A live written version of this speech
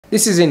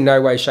This is in no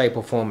way, shape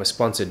or form a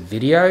sponsored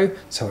video,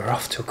 so we're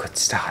off to a good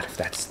start if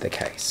that's the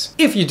case.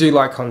 If you do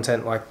like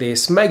content like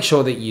this, make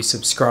sure that you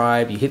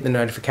subscribe, you hit the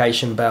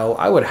notification bell.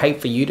 I would hate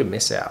for you to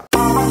miss out.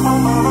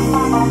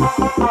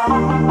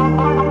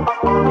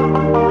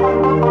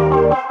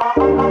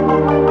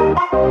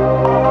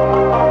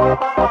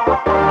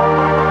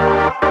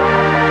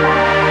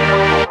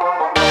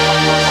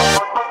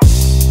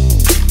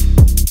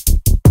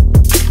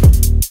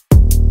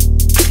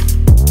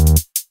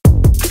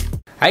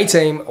 Hey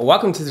team,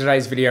 welcome to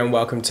today's video and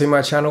welcome to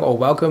my channel, or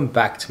welcome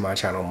back to my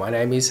channel. My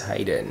name is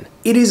Hayden.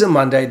 It is a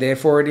Monday,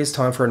 therefore it is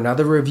time for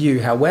another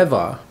review.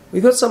 However,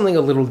 we've got something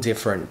a little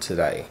different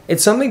today.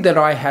 It's something that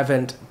I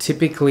haven't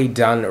typically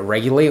done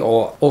regularly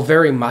or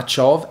very much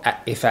of,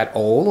 if at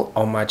all,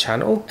 on my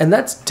channel, and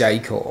that's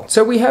decor.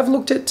 So we have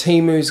looked at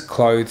TEMU's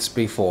clothes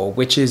before,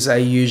 which is a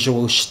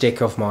usual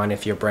shtick of mine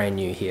if you're brand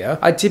new here.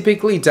 I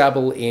typically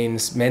dabble in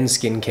men's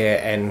skincare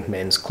and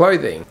men's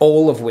clothing,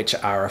 all of which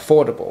are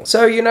affordable.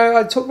 So, you know,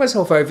 I took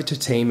myself over to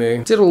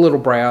TEMU, did a little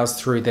browse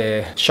through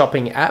their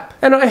shopping app,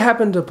 and I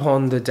happened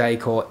upon the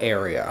decor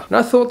area. And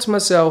I thought to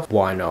myself,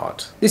 why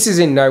not? This is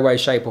in no way,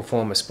 shape or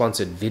form a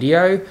sponsored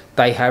video.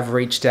 They have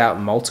reached out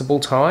multiple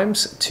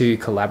times to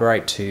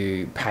collaborate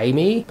to pay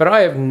me, but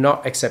I have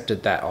not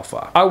accepted that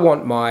offer. I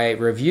want my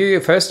review,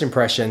 first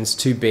impressions,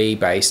 to be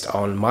based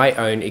on my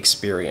own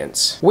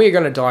experience. We're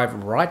going to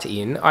dive right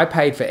in. I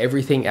paid for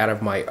everything out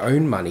of my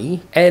own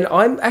money, and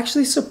I'm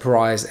actually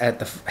surprised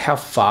at how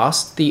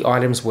fast the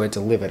items were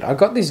delivered. I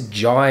got this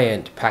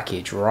giant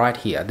package right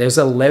here. There's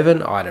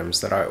 11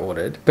 items that I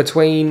ordered.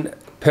 Between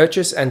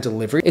purchase and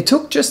delivery, it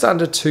took just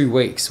under 2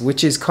 weeks,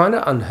 which is kind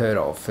of unheard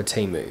of for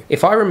TEMU.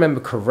 If I remember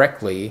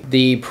correctly,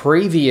 the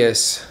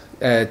previous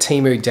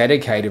TEMU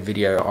dedicated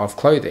video of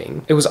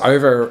clothing, it was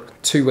over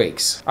 2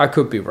 weeks. I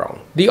could be wrong.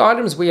 The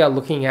items we are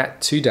looking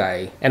at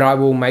today, and I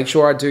will make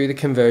sure I do the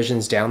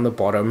conversions down the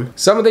bottom.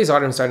 Some of these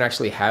items don't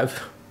actually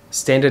have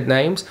standard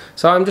names,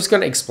 so I'm just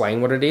going to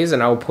explain what it is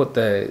and I'll put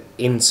the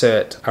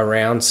insert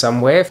around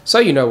somewhere so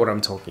you know what I'm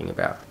talking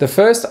about. The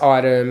first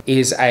item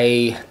is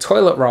a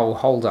toilet roll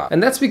holder,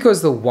 and that's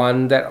because the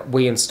one that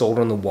we installed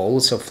on the wall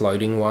is a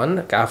floating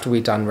one. After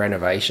we've done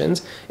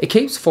renovations, it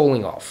keeps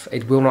falling off.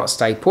 It will not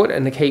stay put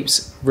and it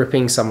keeps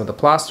ripping some of the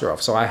plaster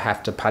off, so I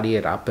have to putty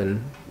it up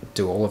and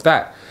do all of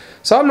that.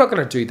 So I'm not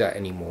going to do that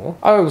anymore.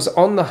 I was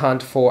on the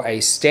hunt for a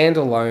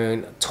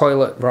standalone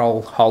toilet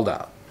roll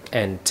holder,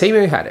 and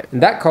TEMU had it.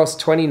 And that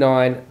cost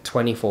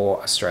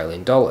 $29.24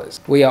 Australian dollars.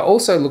 We are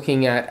also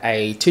looking at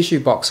a tissue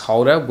box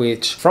holder,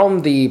 which from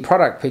the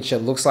product picture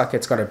looks like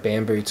it's got a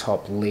bamboo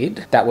top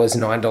lid. That was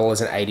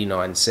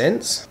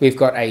 $9.89. We've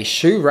got a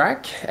shoe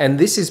rack, and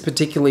this is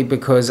particularly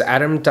because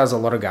Adam does a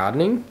lot of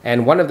gardening,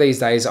 and one of these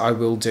days I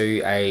will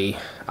do a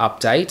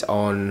update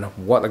on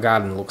what the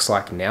garden looks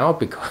like now,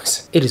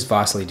 because it is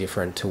vastly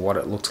different to what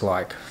it looked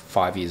like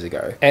 5 years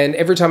ago. And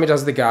every time he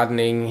does the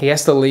gardening, he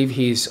has to leave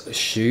his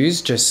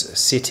shoes just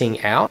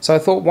sitting out. So I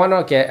thought, why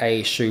not get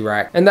a shoe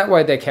rack? And that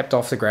way they're kept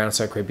off the ground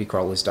so creepy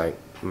crawlers don't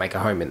make a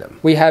home in them.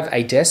 We have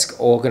a desk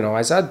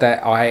organizer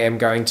that I am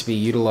going to be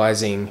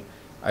utilizing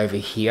over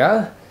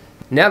here.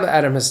 Now that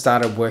Adam has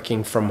started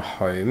working from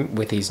home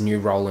with his new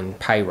role in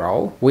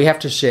payroll, we have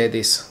to share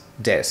this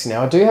desk.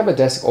 Now I do have a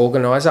desk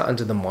organizer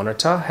under the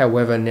monitor,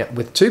 however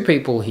with two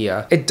people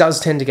here it does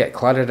tend to get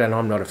cluttered and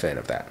I'm not a fan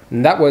of that.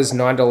 And that was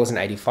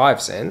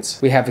 $9.85.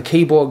 We have a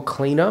keyboard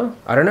cleaner.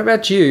 I don't know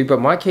about you,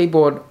 but my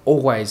keyboard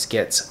always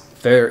gets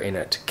fur in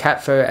it,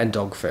 cat fur and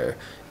dog fur.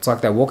 It's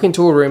like they walk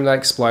into a room, they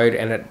explode,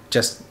 and it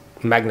just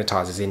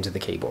magnetizes into the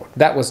keyboard.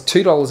 That was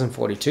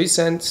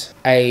 $2.42.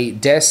 A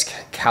desk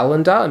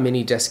calendar, a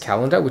mini desk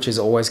calendar, which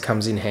always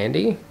comes in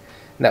handy.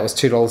 That was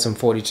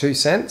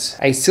 $2.42.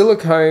 A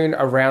silicone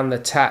around the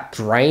tap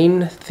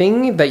drain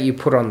thing that you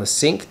put on the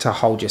sink to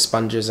hold your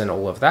sponges and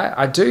all of that.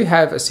 I do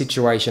have a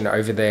situation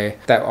over there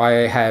that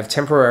I have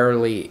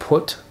temporarily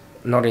put,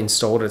 not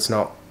installed, it's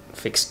not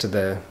fixed to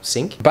the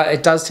sink, but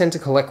it does tend to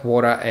collect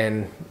water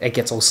and it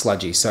gets all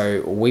sludgy,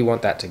 so we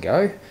want that to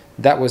go.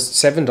 That was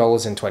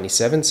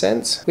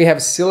 $7.27. We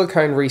have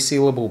silicone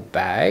resealable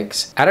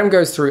bags. Adam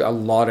goes through a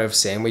lot of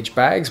sandwich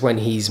bags when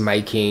he's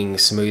making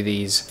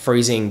smoothies,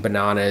 freezing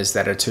bananas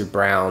that are too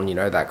brown, you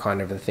know, that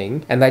kind of a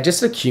thing. And they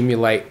just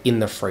accumulate in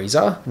the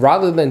freezer.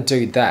 Rather than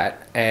do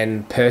that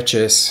and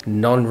purchase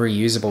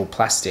non-reusable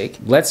plastic,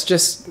 let's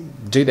just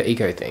do the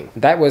eco thing.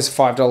 That was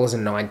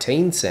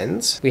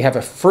 $5.19. We have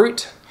a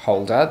fruit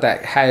holder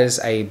that has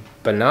a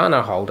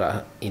banana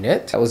holder in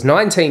it. That was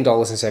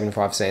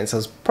 $19.75. That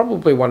was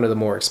probably one of the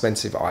more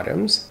expensive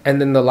items. And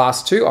then the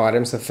last two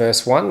items, the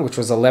first one, which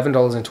was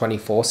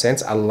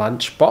 $11.24, a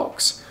lunch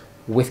box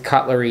with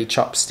cutlery,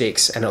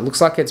 chopsticks, and it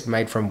looks like it's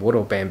made from wood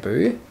or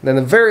bamboo. Then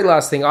the very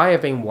last thing, I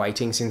have been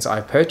waiting since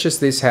I purchased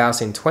this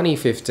house in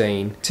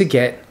 2015 to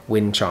get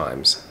wind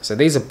chimes. So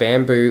these are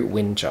bamboo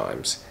wind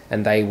chimes,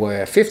 and they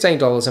were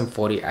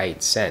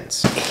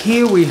 $15.48.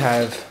 Here we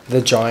have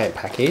the giant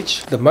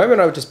package. The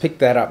moment I just picked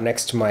that up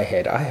next to my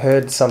head, I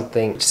heard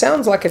something which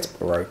sounds like it's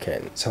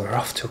broken. So we're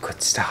off to a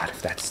good start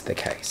if that's the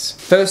case.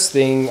 First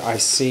thing I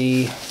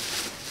see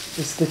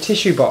is the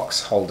tissue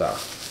box holder.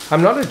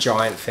 I'm not a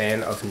giant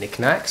fan of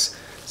knickknacks,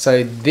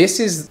 so this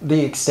is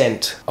the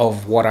extent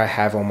of what I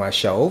have on my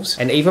shelves.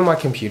 And even my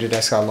computer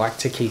desk, I like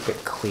to keep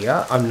it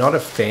clear. I'm not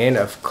a fan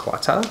of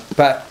clutter,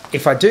 but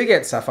if I do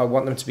get stuff, I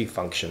want them to be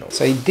functional.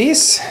 So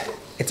this,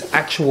 it's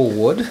actual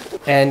wood,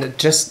 and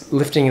just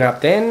lifting it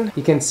up then,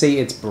 you can see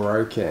it's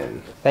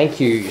broken. Thank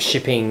you,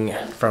 shipping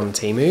from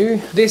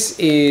TEMU. This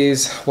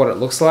is what it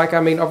looks like. I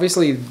mean,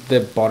 obviously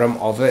the bottom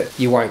of it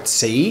you won't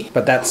see,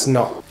 but that's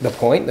not the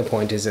point. The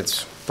point is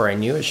it's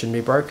brand new, it shouldn't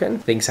be broken.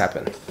 Things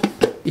happen.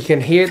 You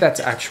can hear that's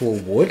actual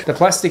wood. The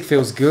plastic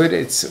feels good.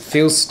 It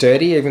feels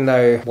sturdy, even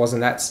though it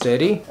wasn't that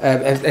sturdy.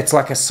 It's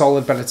like a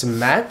solid, but it's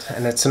matte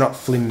and it's not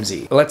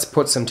flimsy. Let's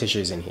put some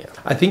tissues in here.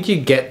 I think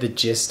you get the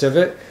gist of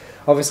it.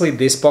 Obviously,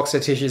 this box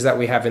of tissues that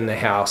we have in the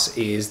house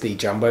is the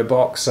jumbo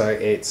box, so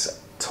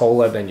it's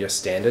taller than your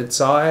standard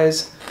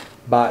size,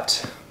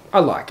 but I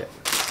like it.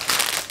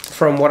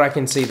 From what I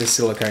can see, the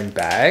silicone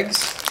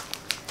bags,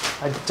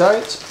 I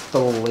don't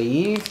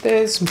believe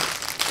there's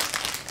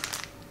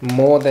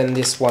more than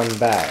this one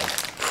bag.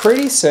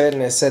 Pretty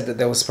certain it said that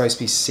there was supposed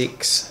to be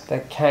 6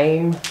 that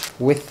came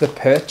with the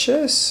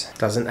purchase.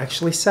 Doesn't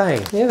actually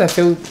say. Yeah, they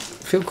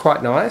feel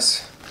quite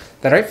nice.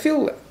 They don't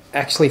feel,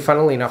 actually,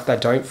 funnily enough, they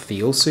don't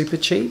feel super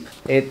cheap.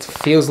 It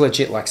feels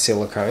legit like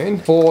silicone.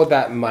 For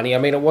that money, I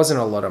mean, it wasn't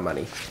a lot of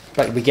money,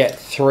 but we get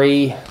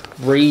 3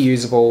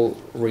 reusable,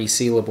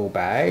 resealable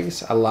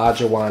bags, a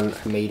larger one,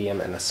 a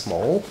medium, and a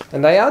small.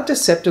 And they are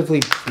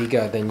deceptively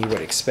bigger than you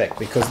would expect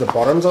because the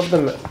bottoms of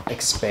them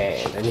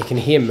expand, and you can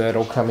hear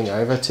Myrtle coming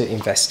over to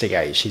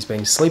investigate. She's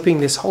been sleeping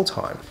this whole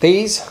time.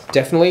 These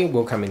definitely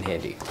will come in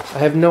handy. I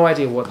have no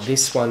idea what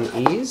this one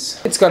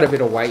is. It's got a bit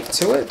of weight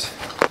to it.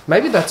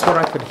 Maybe that's what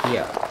I could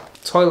hear.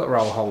 Toilet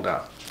roll holder.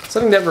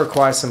 Something that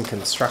requires some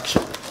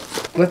construction.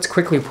 Let's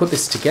quickly put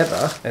this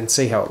together and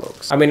see how it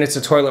looks. I mean, it's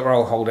a toilet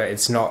roll holder.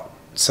 It's not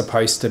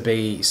supposed to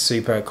be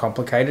super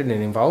complicated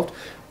and involved,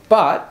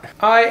 but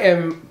I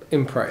am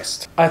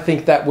impressed. I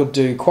think that would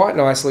do quite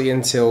nicely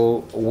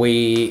until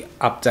we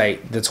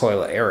update the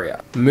toilet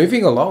area.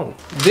 Moving along.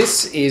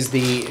 This is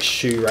the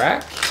shoe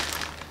rack,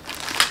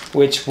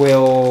 which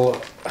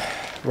will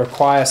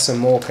require some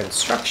more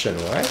construction,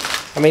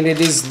 right? I mean, it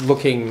is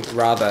looking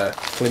rather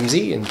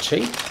flimsy and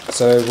cheap,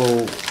 so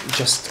we'll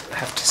just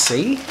have to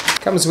see.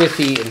 Comes with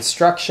the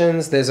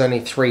instructions. There's only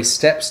 3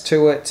 steps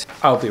to it.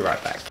 I'll be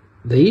right back.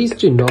 These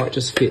do not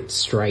just fit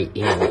straight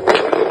in.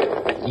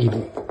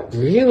 You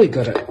really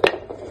gotta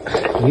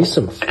use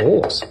some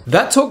force.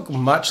 That took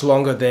much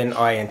longer than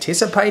I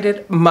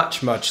anticipated,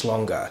 much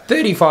longer.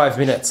 35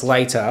 minutes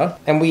later,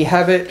 and we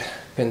have it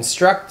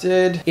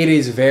constructed. It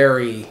is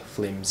very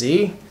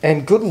flimsy,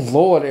 and good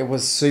lord, it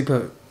was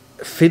super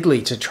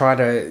fiddly to try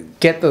to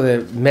get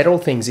the metal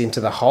things into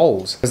the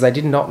holes because they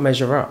did not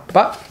measure up.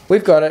 But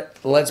we've got it.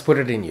 Let's put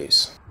it in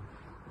use.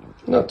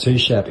 Not too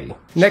shabby.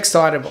 Next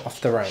item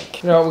off the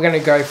rank. You know what, we're going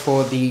to go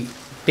for the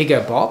bigger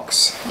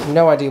box.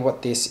 No idea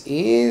what this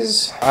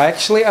is. I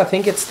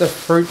think it's the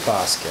fruit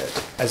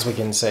basket. As we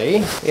can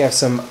see, we have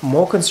some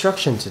more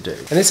construction to do.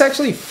 And this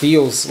actually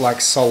feels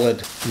like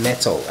solid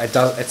metal. It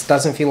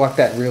doesn't feel like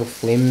that real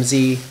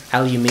flimsy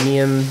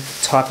aluminium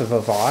type of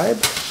a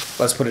vibe.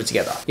 Let's put it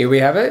together. Here we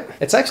have it.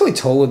 It's actually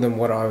taller than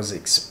what I was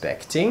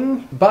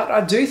expecting, but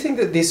I do think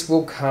that this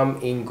will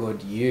come in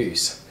good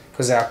use.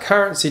 Because our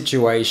current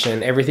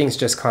situation, everything's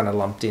just kind of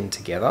lumped in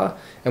together,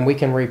 and we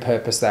can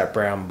repurpose that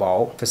brown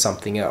bowl for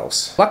something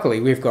else. Luckily,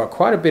 we've got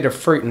quite a bit of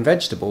fruit and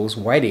vegetables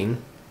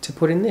waiting to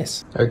put in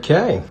this.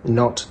 Okay,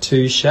 not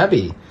too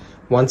shabby.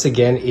 Once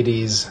again, it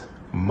is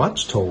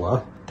much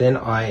taller than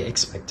I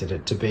expected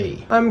it to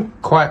be. I'm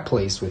quite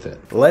pleased with it.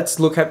 Let's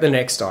look at the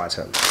next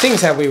item.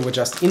 Things how we were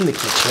just in the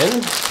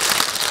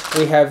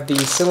kitchen. We have the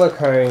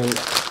silicone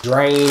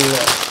drain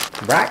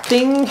rack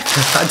thing.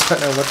 I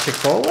don't know what to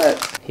call it.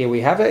 Here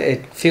we have it.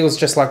 It feels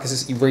just like this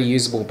is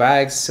reusable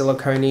bags,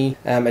 silicone-y.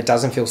 It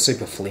doesn't feel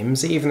super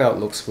flimsy, even though it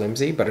looks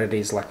flimsy, but it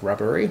is like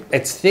rubbery.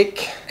 It's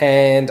thick,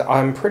 and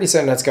I'm pretty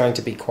certain it's going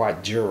to be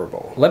quite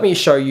durable. Let me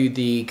show you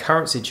the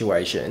current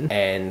situation,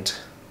 and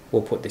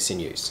we'll put this in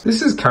use.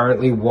 This is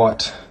currently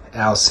what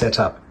our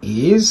setup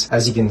is.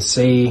 As you can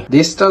see,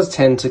 this does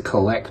tend to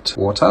collect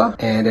water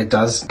and it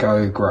does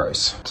go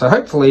gross. So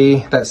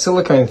hopefully that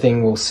silicone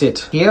thing will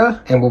sit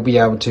here and we'll be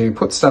able to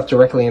put stuff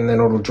directly and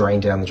then it'll drain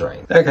down the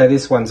drain. Okay,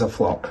 this one's a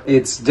flop.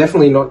 It's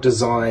definitely not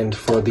designed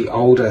for the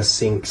older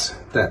sinks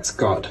that's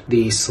got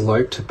the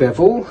sloped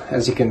bevel.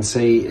 As you can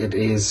see, it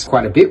is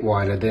quite a bit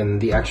wider than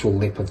the actual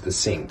lip of the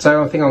sink.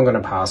 So I think I'm going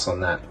to pass on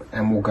that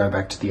and we'll go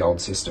back to the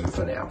old system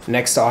for now.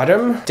 Next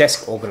item,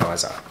 desk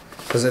organizer.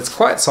 Because it's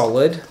quite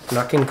solid and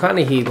I can kind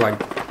of hear like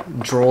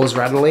drawers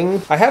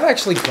rattling. I have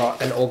actually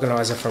got an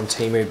organizer from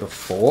TEMU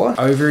before,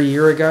 over a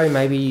year ago,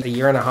 maybe a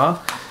year and a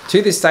half.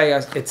 To this day,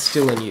 it's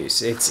still in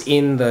use. It's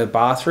in the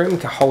bathroom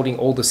holding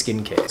all the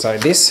skincare. So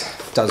this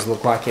does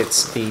look like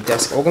it's the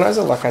desk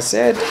organizer, like I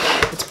said.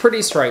 It's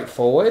pretty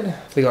straightforward.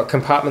 We got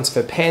compartments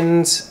for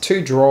pens,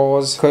 2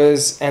 drawers,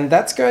 and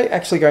that's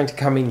actually going to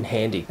come in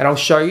handy. And I'll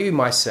show you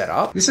my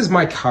setup. This is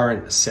my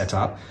current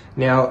setup.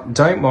 Now,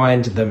 don't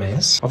mind the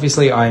mess.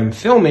 Obviously, I'm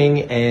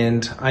filming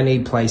and I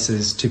need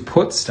places to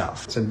put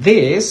stuff. So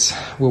this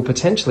will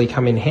potentially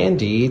come in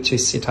handy to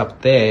sit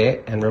up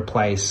there and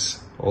replace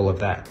all of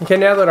that. Okay,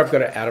 now that I've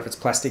got it out of its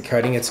plastic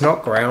coating, it's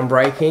not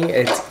groundbreaking.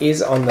 It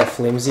is on the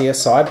flimsier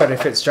side, but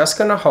if it's just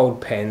gonna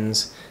hold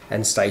pens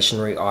and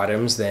stationery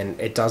items, then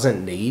it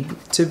doesn't need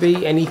to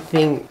be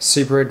anything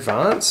super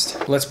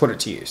advanced. Let's put it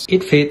to use.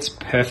 It fits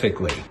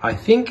perfectly. I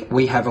think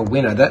we have a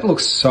winner. That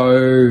looks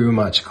so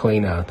much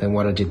cleaner than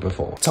what I did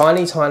before.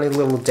 Tiny, tiny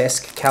little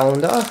desk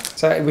calendar.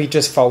 So we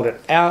just fold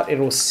it out.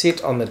 It'll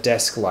sit on the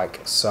desk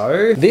like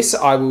so. This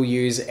I will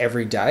use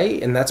every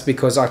day, and that's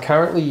because I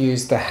currently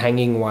use the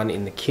hanging one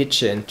in the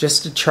kitchen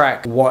just to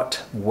track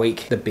what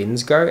week the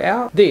bins go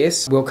out.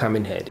 This will come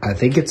in handy. I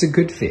think it's a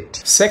good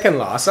fit. Second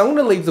last, I'm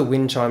gonna leave the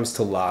wind chime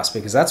to last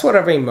because that's what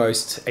I've been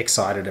most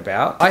excited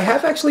about. I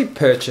have actually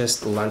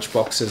purchased lunch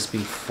boxes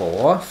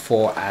before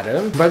for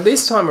Adam, but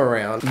this time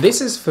around, this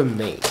is for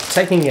me.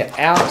 Taking it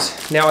out.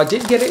 Now I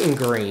did get it in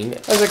green.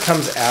 As it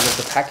comes out of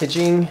the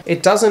packaging,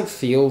 it doesn't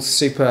feel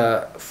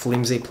super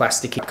flimsy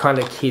plastic, kind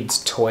of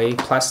kids toy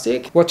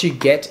plastic. What you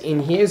get in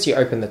here is you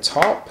open the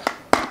top.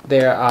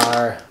 There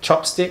are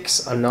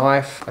chopsticks, a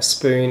knife, a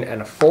spoon,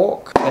 and a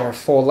fork. There are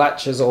 4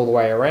 latches all the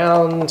way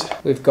around.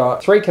 We've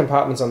got 3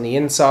 compartments on the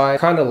inside.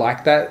 Kind of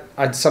like that.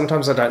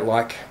 Sometimes I don't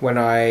like when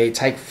I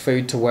take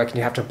food to work and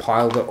you have to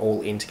pile it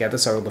all in together.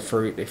 So all the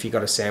fruit, if you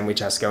got a sandwich,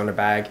 has to go in a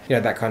bag, you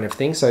know, that kind of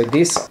thing. So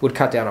this would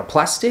cut down on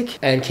plastic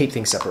and keep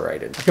things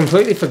separated. I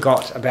completely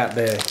forgot about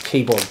the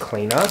keyboard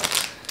cleaner.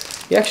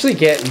 You actually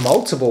get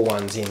multiple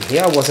ones in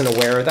here. I wasn't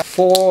aware of that.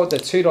 For the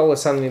 $2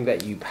 something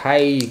that you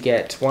pay, you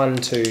get 1,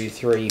 2,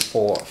 3,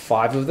 4,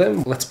 5 of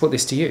them. Let's put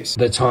this to use.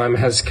 The time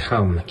has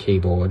come,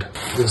 keyboard.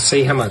 You'll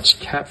see how much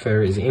cat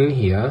fur is in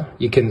here.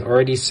 You can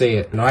already see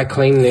it. And I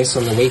cleaned this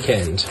on the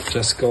weekend,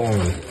 just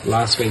gone,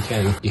 last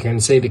weekend. You can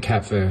see the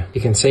cat fur.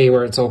 You can see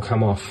where it's all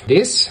come off.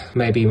 This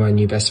may be my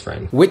new best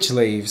friend. Which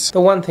leaves the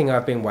one thing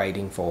I've been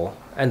waiting for,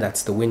 and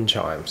that's the wind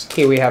chimes.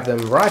 Here we have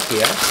them right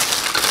here.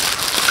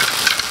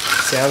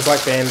 Sounds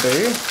like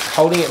bamboo.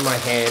 Holding it in my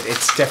hand,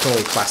 it's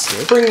definitely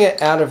plastic. Bring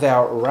it out of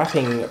our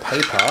wrapping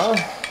paper.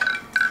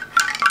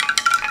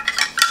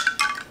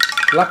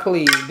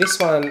 Luckily, this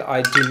one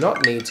I do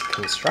not need to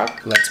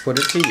construct. Let's put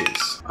it to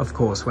use. Of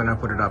course, when I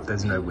put it up,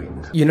 there's no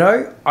wind. You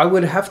know, I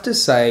would have to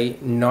say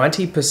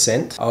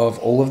 90% of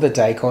all of the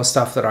decor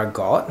stuff that I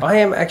got, I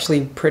am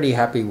actually pretty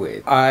happy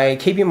with.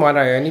 Keep in mind,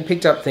 I only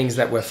picked up things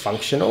that were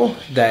functional,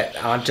 that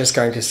aren't just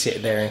going to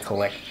sit there and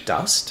collect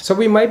dust. So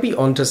we may be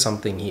onto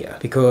something here,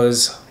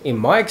 because in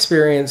my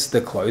experience,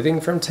 the clothing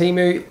from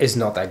TEMU is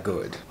not that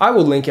good. I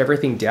will link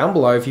everything down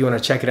below if you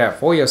want to check it out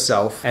for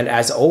yourself. And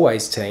as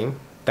always, team,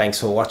 thanks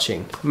for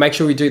watching. Make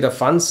sure we do the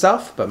fun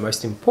stuff, but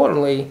most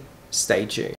importantly, stay tuned.